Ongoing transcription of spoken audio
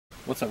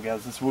What's up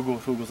guys, it's Wiggle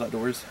with Wiggles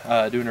Outdoors,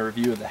 doing a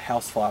review of the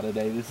HouseFly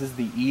today. This is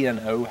the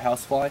ENO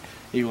HouseFly,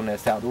 Eagle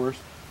Nest Outdoors,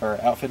 or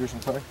Outfitters,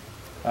 I'm sorry.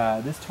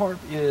 This tarp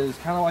is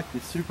kind of like the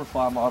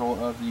Superfly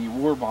model of the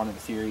War Bonnet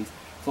series.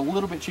 It's a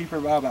little bit cheaper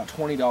by about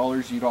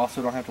 $20. You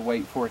also don't have to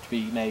wait for it to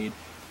be made.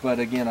 But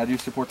again, I do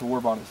support the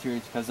War Bonnet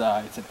series because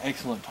it's an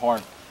excellent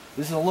tarp.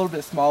 This is a little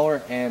bit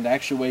smaller and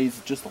actually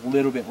weighs just a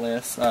little bit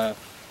less.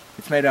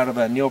 It's made out of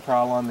a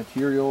neoprylon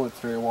material. It's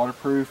very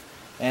waterproof.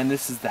 And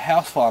this is the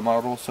HouseFly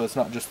model, so it's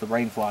not just the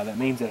Rainfly. That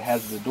means it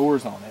has the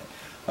doors on it.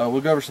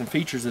 We'll go over some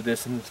features of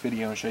this in this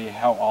video and show you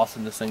how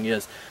awesome this thing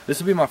is.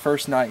 This will be my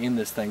first night in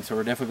this thing, so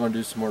we're definitely going to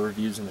do some more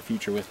reviews in the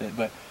future with it.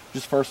 But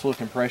just first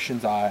look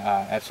impressions, I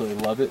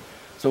absolutely love it.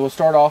 So we'll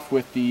start off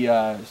with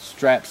the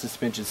strap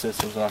suspension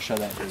systems, and I'll show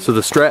that to you. So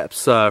the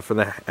straps for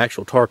the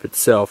actual tarp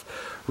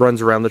itself runs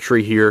around the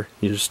tree here.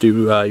 You just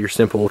do your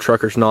simple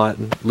trucker's knot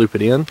and loop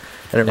it in,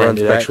 and it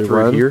runs back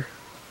through here.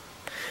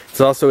 It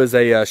also is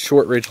a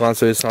short ridge line,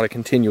 so it's not a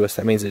continuous.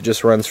 That means it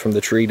just runs from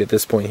the tree to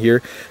this point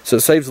here. So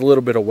it saves a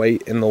little bit of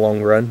weight in the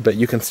long run, but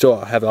you can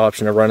still have the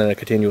option of running a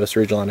continuous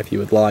ridge line if you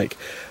would like.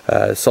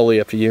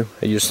 Solely up to you.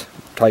 You just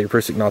tie your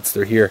Prusik knots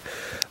through here.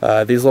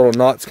 These little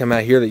knots come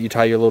out here that you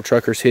tie your little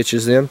trucker's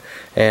hitches in,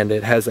 and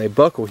it has a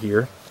buckle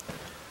here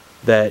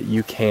that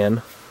you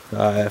can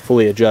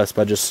fully adjust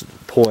by just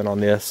pulling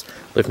on this,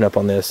 lifting up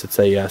on this. It's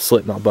a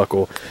slip knot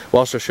buckle. We'll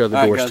also show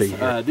the doors to you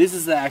here. This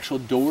is the actual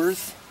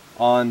doors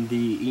on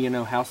the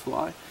ENO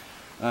HouseFly.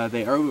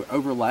 They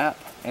overlap,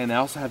 and they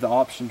also have the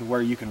option to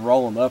where you can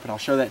roll them up, and I'll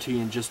show that to you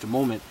in just a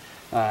moment.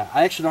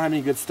 I actually don't have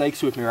any good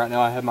stakes with me right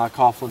now. I have my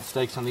Coughlin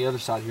stakes on the other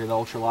side here, the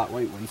ultra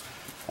lightweight ones,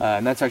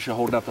 and that's actually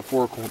holding up the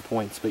 4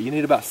 points. But you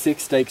need about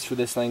 6 stakes for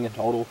this thing in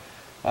total.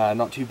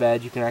 Not too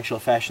bad. You can actually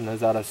fashion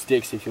those out of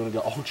sticks if you want to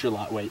go ultra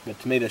lightweight, but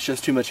to me that's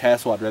just too much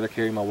hassle. I'd rather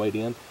carry my weight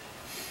in.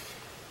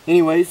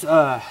 Anyways,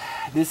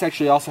 this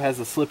actually also has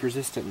the slip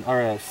resistant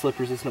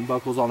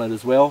buckles on it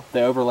as well.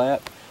 They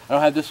overlap. I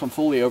don't have this one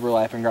fully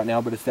overlapping right now,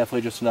 but it's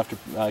definitely just enough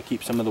to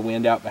keep some of the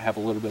wind out but have a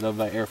little bit of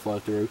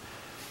airflow through.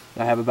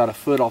 I have about a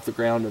foot off the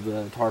ground of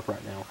the tarp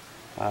right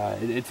now.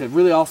 It's a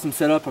really awesome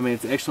setup. I mean,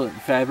 it's excellent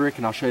fabric,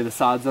 and I'll show you the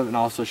sides of it, and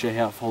I'll also show you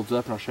how it folds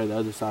up, and I'll show you the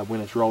other side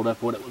when it's rolled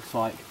up, what it looks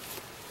like.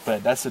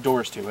 But that's the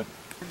doors to it.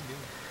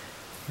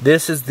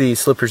 This is the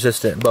slip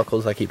resistant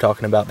buckles I keep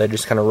talking about. They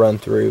just kind of run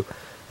through.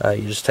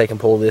 You just take and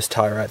pull this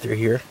tie right through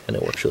here, and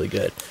it works really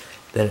good.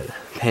 Then it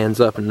pans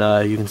up, and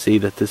you can see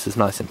that this is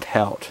nice and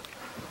taut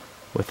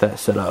with that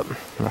set up.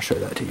 And I'll show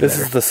that to you. This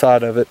is the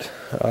side of it,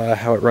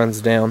 how it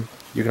runs down.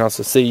 You can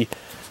also see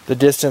the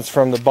distance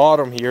from the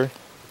bottom here,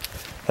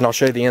 and I'll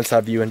show you the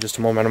inside view in just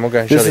a moment. I'm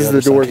going to show you this is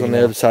the doors on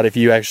the other side. If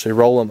you actually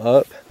roll them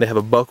up, they have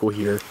a buckle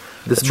here.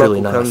 This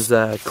buckle comes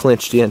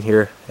clinched in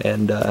here,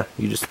 and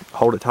you just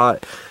hold it tight.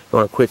 If you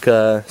want a quick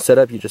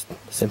setup, you just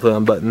simply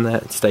unbutton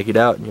that and stake it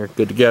out, and you're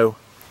good to go.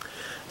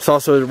 This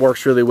also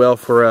works really well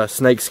for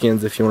snake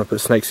skins if you want to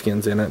put snake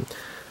skins in it.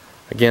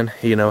 Again,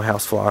 ENO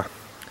HouseFly.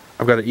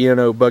 I've got an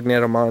ENO bug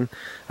net on mine.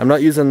 I'm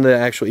not using the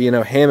actual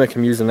ENO hammock.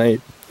 I'm using a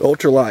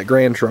ultralight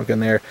Grand Trunk in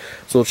there.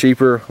 It's a little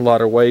cheaper,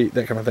 lighter weight,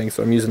 that kind of thing,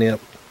 so I'm using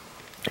it.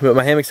 But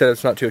my hammock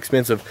setup's not too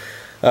expensive,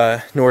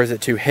 nor is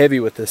it too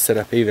heavy with this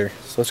setup either.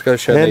 So let's go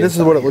show you. And this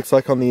is what it looks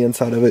like on the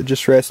inside of it,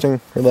 just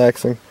resting,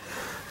 relaxing.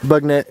 The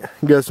bug net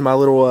goes to my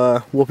little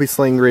whoopee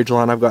sling ridge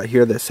line I've got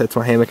here that sets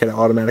my hammock at an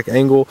automatic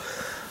angle.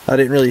 I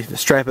didn't really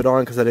strap it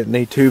on because I didn't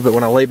need to, but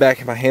when I lay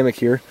back in my hammock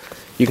here,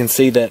 you can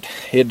see that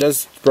it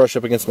does brush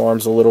up against my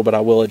arms a little, but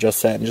I will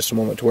adjust that in just a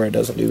moment to where it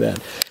doesn't do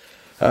that.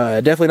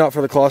 Definitely not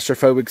for the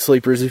claustrophobic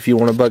sleepers if you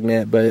want a bug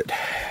net, but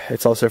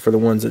it's also for the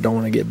ones that don't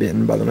want to get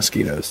bitten by the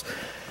mosquitoes.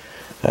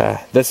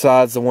 This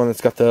side's the one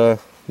that's got the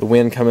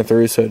wind coming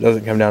through, so it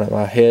doesn't come down at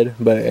my head,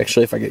 but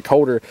actually if I get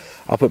colder,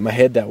 I'll put my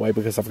head that way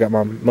because I've got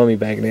my mummy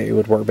bag in it. It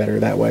would work better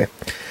that way.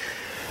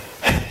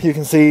 You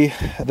can see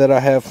that I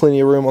have plenty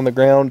of room on the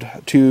ground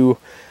to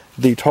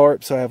the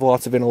tarp, so I have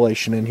lots of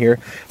ventilation in here.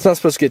 It's not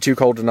supposed to get too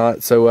cold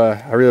tonight, so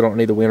I really don't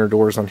need the winter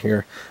doors on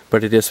here,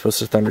 but it is supposed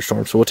to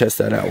thunderstorm, so we'll test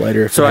that out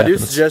later. So I do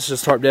suggest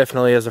this tarp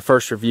definitely as a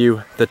first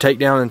review. The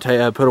takedown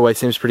and put away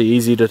seems pretty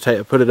easy.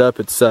 To put it up,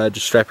 it's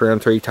just strap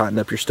around 3, tighten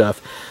up your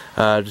stuff.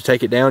 To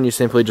take it down, you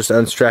simply just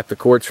unstrap the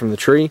cords from the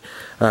tree,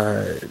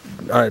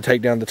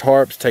 take down the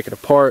tarps, take it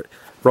apart,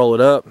 roll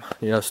it up,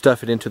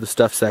 stuff it into the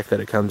stuff sack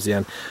that it comes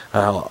in.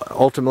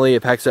 Ultimately,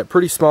 it packs up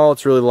pretty small.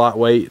 It's really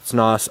lightweight. It's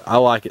nice. I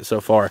like it so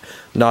far.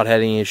 Not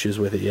had any issues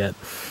with it yet.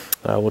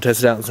 We'll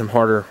test it out in some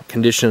harder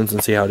conditions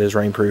and see how it is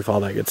rainproof, all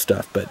that good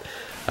stuff. But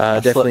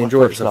definitely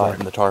enjoyed it so far.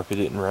 In the tarp, it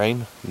didn't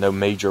rain. No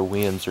major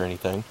winds or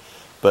anything.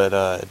 But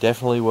it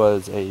definitely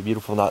was a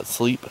beautiful night's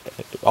sleep.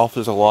 It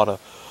offers a lot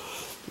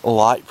of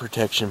light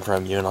protection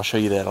from you, and I'll show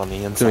you that on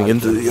the inside. Coming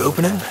into the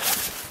opening.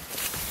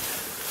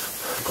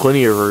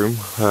 Plenty of room,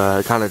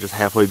 kind of just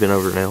halfway bent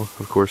over now.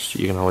 Of course,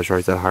 you can always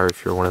raise that higher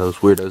if you're one of those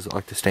weirdos that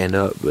like to stand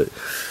up, but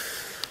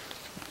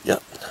yeah,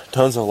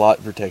 tons of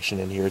light protection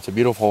in here. It's a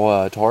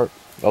beautiful tarp,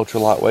 ultra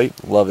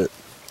lightweight, love it.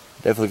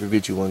 Definitely go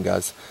get you one,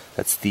 guys.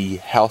 That's the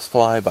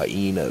HouseFly by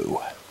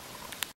ENO.